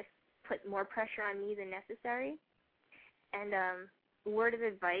really, I guess, put more pressure on me than necessary. And word of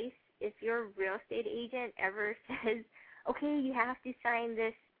advice, if your real estate agent ever says, okay, you have to sign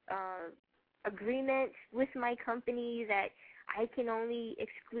this agreement with my company that I can only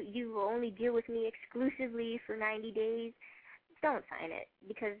you will only deal with me exclusively for 90 days, don't sign it,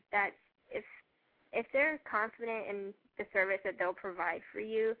 because that's, if they're confident in the service that they'll provide for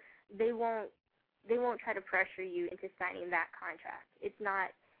you, they won't try to pressure you into signing that contract. It's not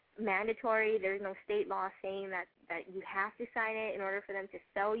mandatory. There's no state law saying that you have to sign it in order for them to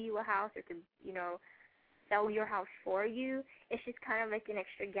sell you a house or to, sell your house for you. It's just kind of like an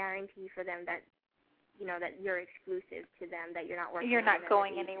extra guarantee for them that, that you're exclusive to them, that you're not working. You're not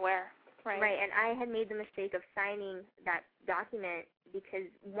going anywhere. Right. Right, and I had made the mistake of signing that document because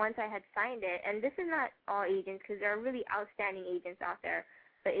once I had signed it, and this is not all agents because there are really outstanding agents out there,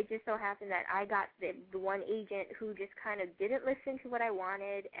 but it just so happened that I got the one agent who just kind of didn't listen to what I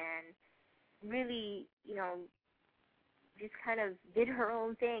wanted and really, just kind of did her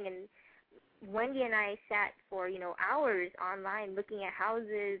own thing. And Wendy and I sat for, hours online looking at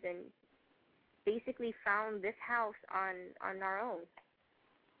houses and basically found this house on our own.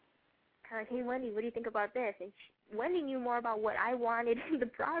 Kind of, hey, Wendy, what do you think about this? And Wendy knew more about what I wanted in the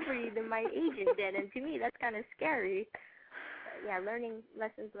property than my agent did, and to me that's kind of scary. Yeah,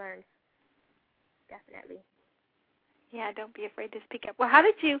 lessons learned, definitely. Yeah, don't be afraid to speak up. Well, I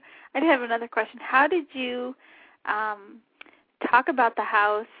did have another question. How did you talk about the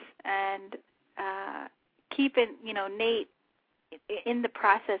house and keep Nate in the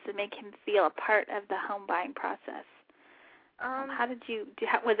process and make him feel a part of the home buying process? How did you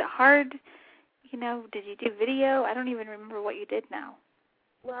was it hard? Did you do video? I don't even remember what you did now.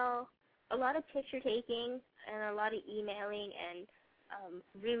 Well, a lot of picture taking and a lot of emailing and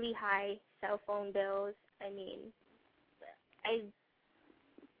really high cell phone bills. I mean,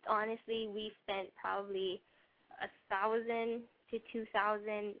 honestly, we spent probably $1,000 to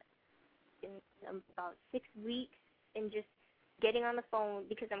 $2,000 in about 6 weeks in just getting on the phone,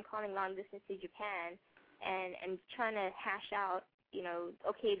 because I'm calling long distance to Japan, and trying to hash out,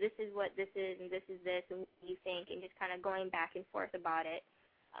 okay, this is what this is, and this is this, and what do you think, and just kind of going back and forth about it.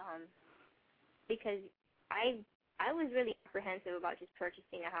 Because I was really apprehensive about just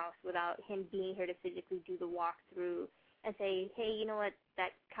purchasing a house without him being here to physically do the walkthrough and say, hey, you know what,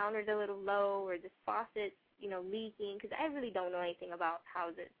 that counter's a little low, or this faucet's, leaking, because I really don't know anything about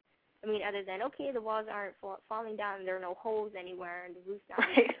houses. I mean, other than, okay, the walls aren't falling down, and there are no holes anywhere, and the roof's not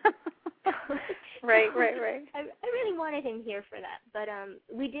leaking. Right. I really wanted him here for that. But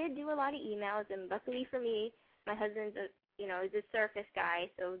we did do a lot of emails, and luckily for me, my husband's is a Surface guy,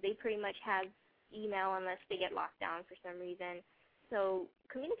 so they pretty much have email unless they get locked down for some reason. So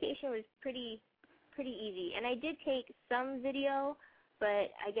communication was pretty easy. And I did take some video,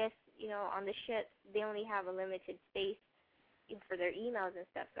 but I guess, on the ships, they only have a limited space for their emails and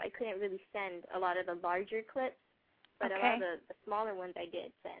stuff, so I couldn't really send a lot of the larger clips, but a lot of the smaller ones I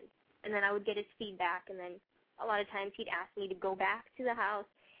did send. And then I would get his feedback, and then a lot of times he'd ask me to go back to the house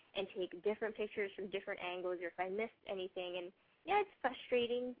and take different pictures from different angles, or if I missed anything. And yeah, it's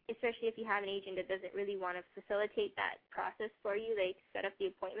frustrating, especially if you have an agent that doesn't really want to facilitate that process for you, like set up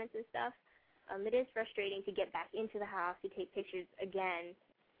the appointments and stuff. It is frustrating to get back into the house, to take pictures again,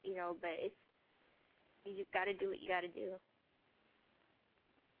 but you just got to do what you got to do.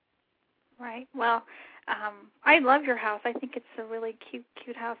 Right. Well, I love your house. I think it's a really cute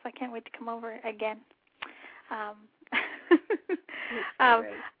house. I can't wait to come over again.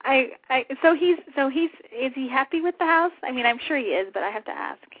 Is he happy with the house? I mean, I'm sure he is, but I have to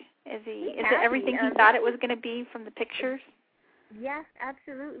ask. Is it everything he thought it was going to be from the pictures? Yes,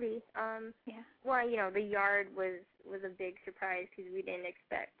 absolutely. Yeah. Well, the yard was a big surprise because we didn't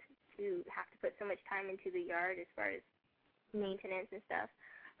expect to have to put so much time into the yard as far as maintenance and stuff.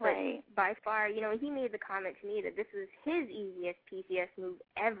 But right. By far, he made the comment to me that this was his easiest PCS move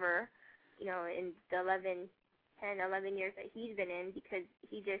ever, in the 11 years that he's been in, because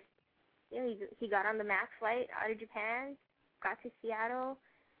he just, he got on the MAX flight out of Japan, got to Seattle,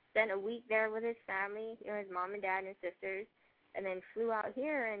 spent a week there with his family, his mom and dad and sisters, and then flew out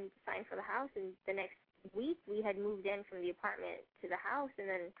here and signed for the house. And the next week, we had moved in from the apartment to the house, and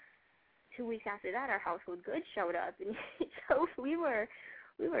then 2 weeks after that, our household goods showed up, and so we were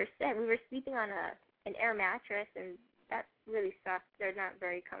set. We were sleeping on an air mattress, and that really sucked. They're not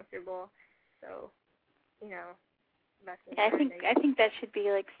very comfortable, so I think that should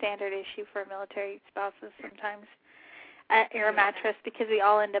be like standard issue for military spouses sometimes. Air mattress, because we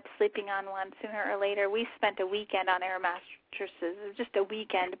all end up sleeping on one sooner or later. We spent a weekend on air mattresses. It was just a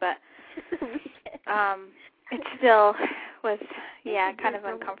weekend, but it's still, was, kind of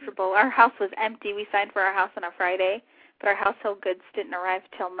uncomfortable. Our house was empty. We signed for our house on a Friday, but our household goods didn't arrive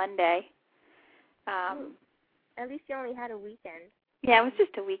till Monday. At least you only had a weekend. Yeah, it was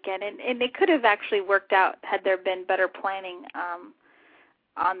just a weekend, and it could have actually worked out had there been better planning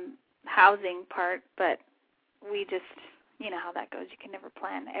on housing part, but we just, you know how that goes. You can never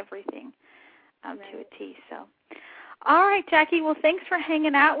plan everything to a T. So, all right, Jackie, well, thanks for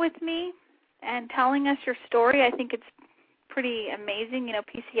hanging out with me and telling us your story. I think it's pretty amazing, you know,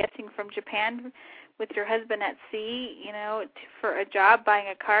 PCSing from Japan with your husband at sea, you know, for a job, buying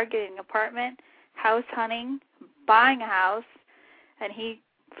a car, getting an apartment, house hunting, buying a house, and he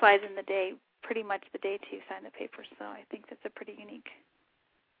flies in the day, pretty much the day to sign the papers. So I think that's a pretty unique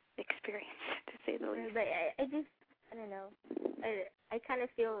experience, to say the least. But I don't know. I kind of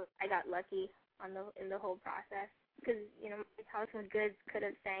feel I got lucky in the whole process because, you know, my household goods could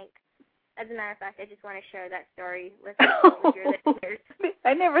have sank. As a matter of fact, I just want to share that story with your listeners.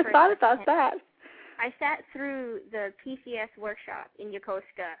 I never thought about that. I sat through the PCS workshop in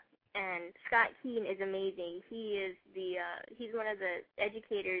Yokosuka, and Scott Keene is amazing. He's one of the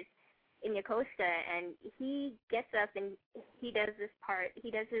educators in Yokosuka, and he gets up and he does his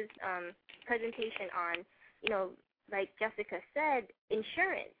presentation on, you know, like Jessica said,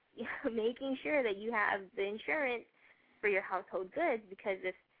 insurance. You know, making sure that you have the insurance for your household goods, because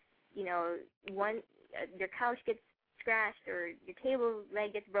if, you know, your couch gets scratched or your table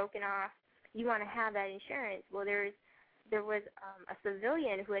leg gets broken off, you want to have that insurance. Well, there was a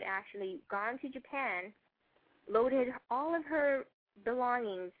civilian who had actually gone to Japan, loaded all of her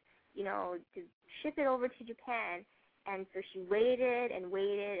belongings, you know, to ship it over to Japan, and so she waited and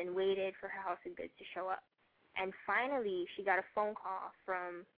waited and waited for her household goods to show up. And finally, she got a phone call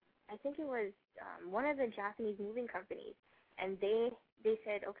from, I think it was one of the Japanese moving companies, and they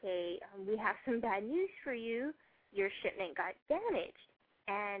said, okay, we have some bad news for you. Your shipment got damaged.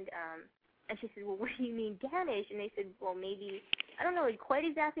 And she said, well, what do you mean damaged? And they said, well, maybe, I don't know quite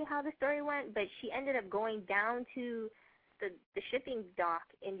exactly how the story went, but she ended up going down to the shipping dock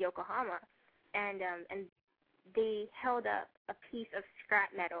in Yokohama, and they held up a piece of scrap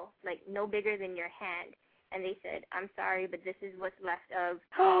metal, like no bigger than your hand, and they said, I'm sorry, but this is what's left of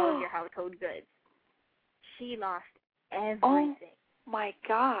all of your household goods. She lost everything. Oh, my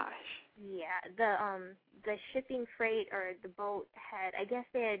gosh. Yeah, the shipping freight or the boat I guess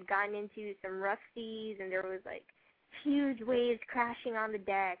they had gotten into some rough seas, and there was like huge waves crashing on the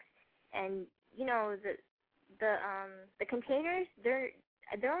decks, and you know the containers, they're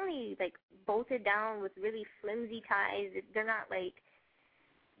only like bolted down with really flimsy ties. They're not like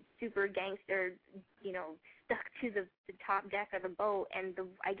super gangster, you know, stuck to the top deck of the boat, and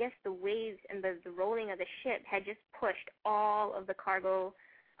I guess the waves and the rolling of the ship had just pushed all of the cargo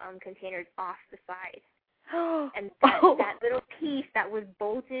containers off the side. And that little piece that was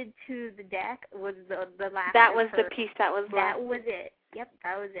bolted to the deck was the last. That was the piece that was left. That was it. Yep,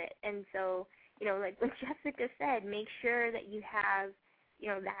 that was it. And so, you know, like what Jessica said, make sure that you have, you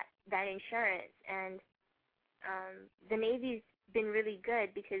know, that insurance. And the Navy's been really good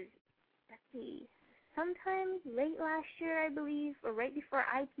because, let's see, sometime late last year, I believe, or right before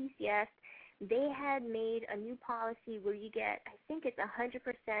IPCS, they had made a new policy where you get, I think it's 100%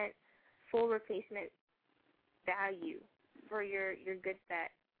 full replacement value for your goods that,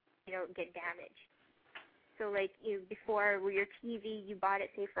 you know, get damaged. So like before, where your TV, you bought it,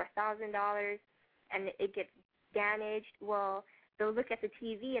 say, for $1,000 and it gets damaged, well, they'll look at the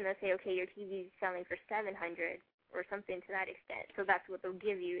TV and they'll say, okay, your TV is selling for $700 or something to that extent. So that's what they'll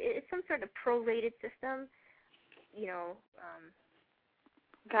give you. It's some sort of prorated system, you know.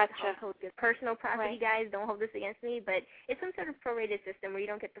 Gotcha. Personal property guys, don't hold this against me, but it's some sort of prorated system where you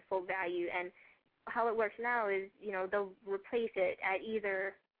don't get the full value. And how it works now is, you know, they'll replace it at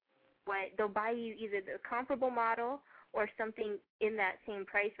they'll buy you either the comparable model or something in that same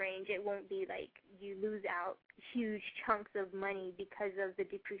price range. It won't be like you lose out huge chunks of money because of the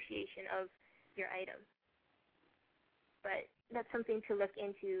depreciation of your item. But that's something to look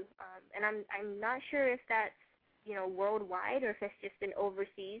into. And I'm not sure if that's, you know, worldwide or if it's just an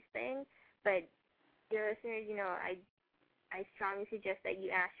overseas thing. But your listeners, you know, I strongly suggest that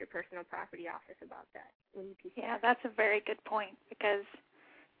you ask your personal property office about that when you PCS. Yeah, that's a very good point because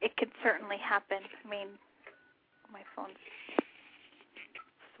it could certainly happen. I mean, my phone's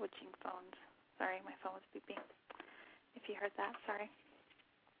switching phones. Sorry, my phone was beeping. If you heard that, sorry.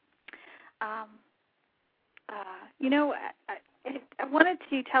 You know, I wanted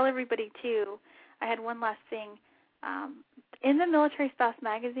to tell everybody, too, I had one last thing. In the Military Spouse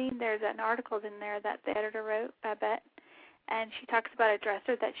magazine, there's an article in there that the editor wrote, Babette, and she talks about a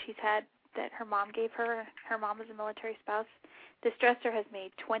dresser that she's had that her mom gave her. Her mom was a military spouse. This dresser has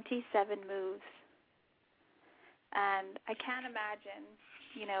made 27 moves. And I can't imagine,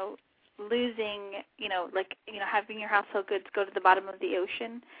 losing, having your household goods go to the bottom of the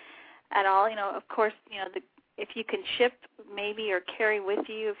ocean at all. Of course, if you can ship maybe or carry with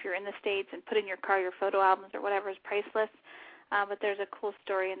you if you're in the States and put in your car your photo albums or whatever is priceless. But there's a cool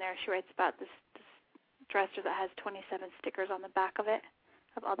story in there. She writes about this dresser that has 27 stickers on the back of it,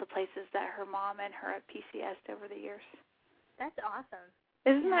 of all the places that her mom and her have PCS'd over the years. That's awesome.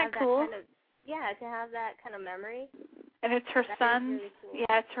 Isn't that cool? To have that kind of memory. And it's her son's. Really cool.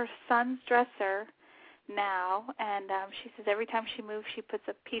 Yeah, it's her son's dresser now, and she says every time she moves, she puts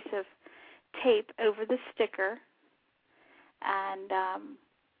a piece of tape over the sticker, and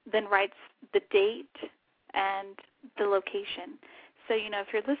then writes the date and the location. So,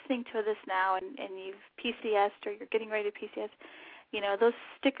 if you're listening to this now and you've PCS'd or you're getting ready to PCS, those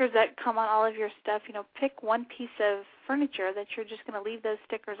stickers that come on all of your stuff, pick one piece of furniture that you're just going to leave those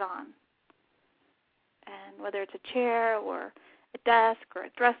stickers on. And whether it's a chair or a desk or a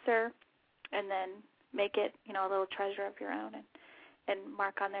dresser, and then make it, a little treasure of your own and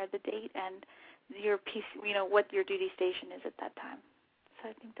mark on there the date and your piece, what your duty station is at that time. So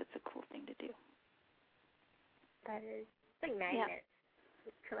I think that's a cool thing to do. That is. It's like magnets.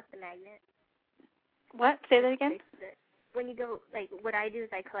 Yeah. Collect the magnet. What? Say that again? When you go, what I do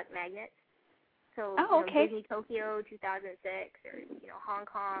is I collect magnets. So, okay. Disney Tokyo 2006 or, Hong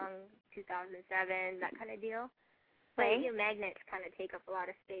Kong 2007, that kind of deal. But, Right. Magnets kind of take up a lot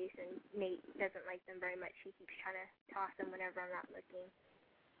of space, and Nate doesn't like them very much. He keeps trying to toss them whenever I'm not looking.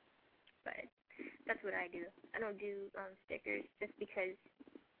 But that's what I do. I don't do stickers just because,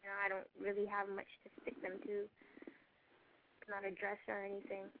 I don't really have much to stick them to. I'm not a dresser or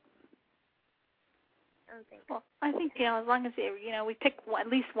anything. I don't think. Well, I think, as long as, we pick at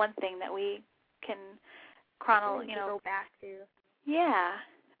least one thing that we can chronicle, go back to. Yeah,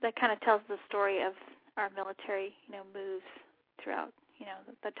 that kind of tells the story of our military, moves throughout,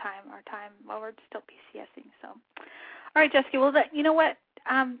 our time while we're still PCSing. So, all right, Jessica. Well, you know what,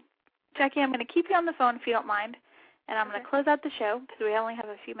 Jackie, I'm going to keep you on the phone if you don't mind, and I'm going to close out the show because we only have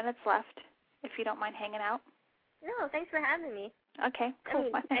a few minutes left. If you don't mind hanging out. No, thanks for having me. Okay,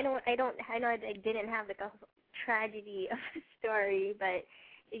 cool. I know I didn't have a tragedy of a story, but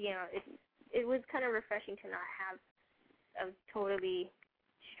it was kind of refreshing to not have a totally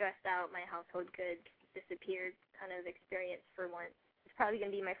stressed out, my household goods disappeared kind of experience for once. It's probably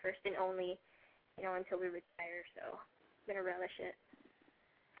going to be my first and only, until we retire, so I'm going to relish it.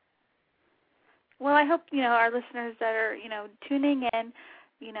 Well, I hope, our listeners that are, tuning in,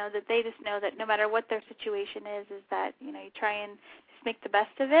 that they just know that no matter what their situation is that, you try and just make the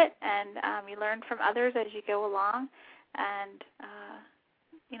best of it, and you learn from others as you go along, and,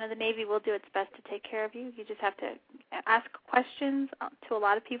 the Navy will do its best to take care of you. You just have to ask questions to a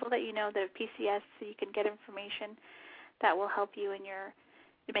lot of people that that have PCS so you can get information that will help you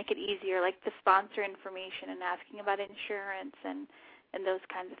to make it easier, like the sponsor information and asking about insurance and those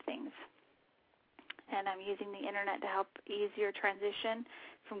kinds of things. And I'm using the Internet to help ease your transition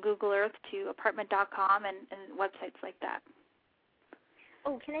from Google Earth to apartment.com and websites like that.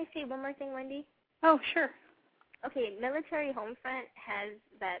 Oh, can I say one more thing, Wendy? Oh, sure. Okay, Military Homefront has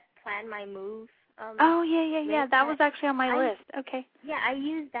that Plan My Move. Yeah. That was actually on my list. Okay. Yeah, I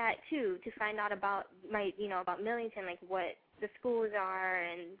use that too to find out about about Millington, like what the schools are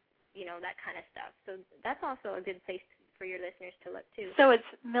and that kind of stuff. So that's also a good place for your listeners to look too. So it's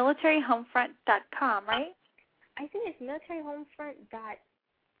militaryhomefront.com, right? I think it's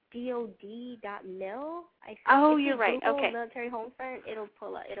militaryhomefront.dod.mil. You're right. Google okay. Military Homefront, it'll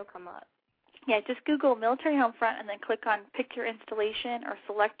come up. Yeah, just Google Military Homefront and then click on Pick Your Installation or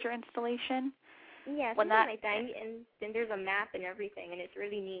Select Your Installation. Yeah, something like that. And then there's a map and everything, and it's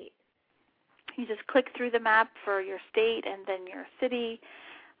really neat. You just click through the map for your state and then your city,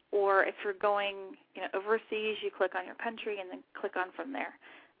 or if you're going overseas, you click on your country and then click on from there.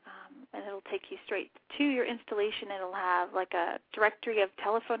 And it'll take you straight to your installation. It'll have like a directory of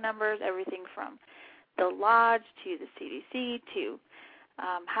telephone numbers, everything from the lodge to the CDC to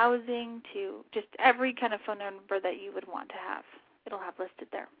housing to just every kind of phone number that you would want to have. It'll have listed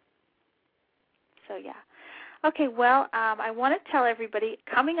there. So, yeah. Okay, well, I want to tell everybody,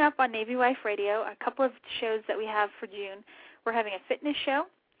 coming up on Navy Wife Radio, a couple of shows that we have for June. We're having a fitness show.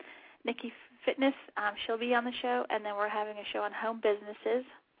 Nikki Fitness, she'll be on the show, and then we're having a show on home businesses.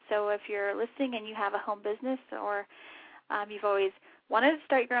 So if you're listening and you have a home business or you've always wanted to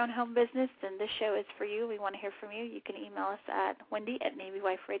start your own home business, then this show is for you. We want to hear from you. You can email us at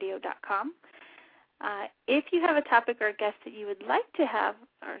wendy@navywiferadio.com. If you have a topic or a guest that you would like to have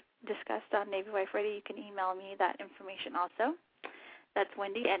or discussed on Navy Wife Radio, you can email me that information also. That's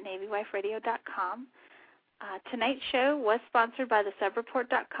wendy@navywiferadio.com. Tonight's show was sponsored by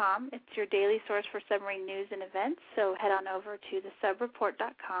thesubreport.com. It's your daily source for submarine news and events, so head on over to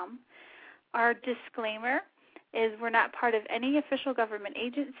thesubreport.com. Our disclaimer is we're not part of any official government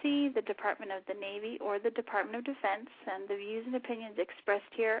agency, the Department of the Navy, or the Department of Defense, and the views and opinions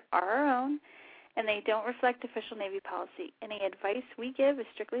expressed here are our own, and they don't reflect official Navy policy. Any advice we give is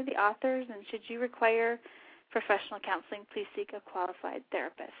strictly the author's, and should you require professional counseling, please seek a qualified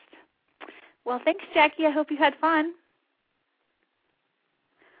therapist. Well, thanks, Jackie. I hope you had fun.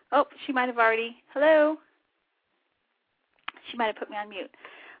 Oh, she might have already. Hello? She might have put me on mute.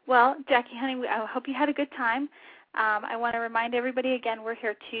 Well, Jackie, honey, I hope you had a good time. I want to remind everybody again, we're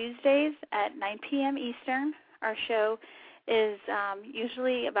here Tuesdays at 9 p.m. Eastern. Our show is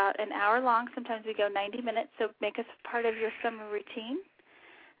usually about an hour long. Sometimes we go 90 minutes, so make us part of your summer routine.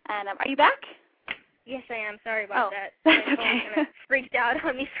 And are you back? Yes, I am. Sorry about that. That's okay. My phone freaked out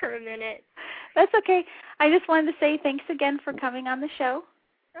on me for a minute. That's okay. I just wanted to say thanks again for coming on the show.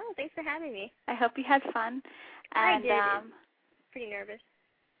 Oh, thanks for having me. I hope you had fun. And, I did. Pretty nervous.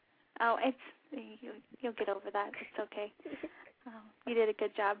 Oh, you'll get over that. It's okay. You did a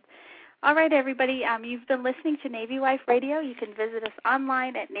good job. All right, everybody. You've been listening to Navy Wife Radio. You can visit us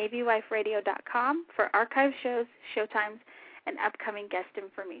online at navywiferadio.com for archive shows, showtimes, and upcoming guest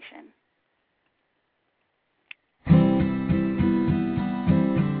information.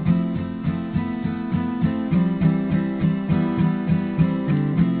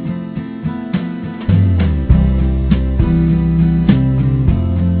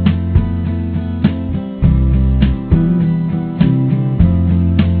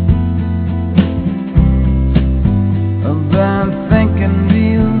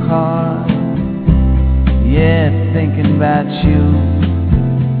 Thinking about you,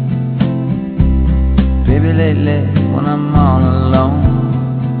 baby, lately when I'm all alone,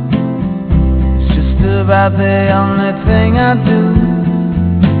 it's just about the only thing I do.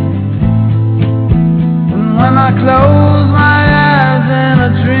 And when I close my eyes in a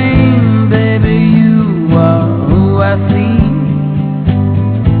dream, baby, you are who I see.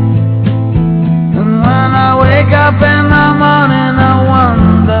 And when I wake up and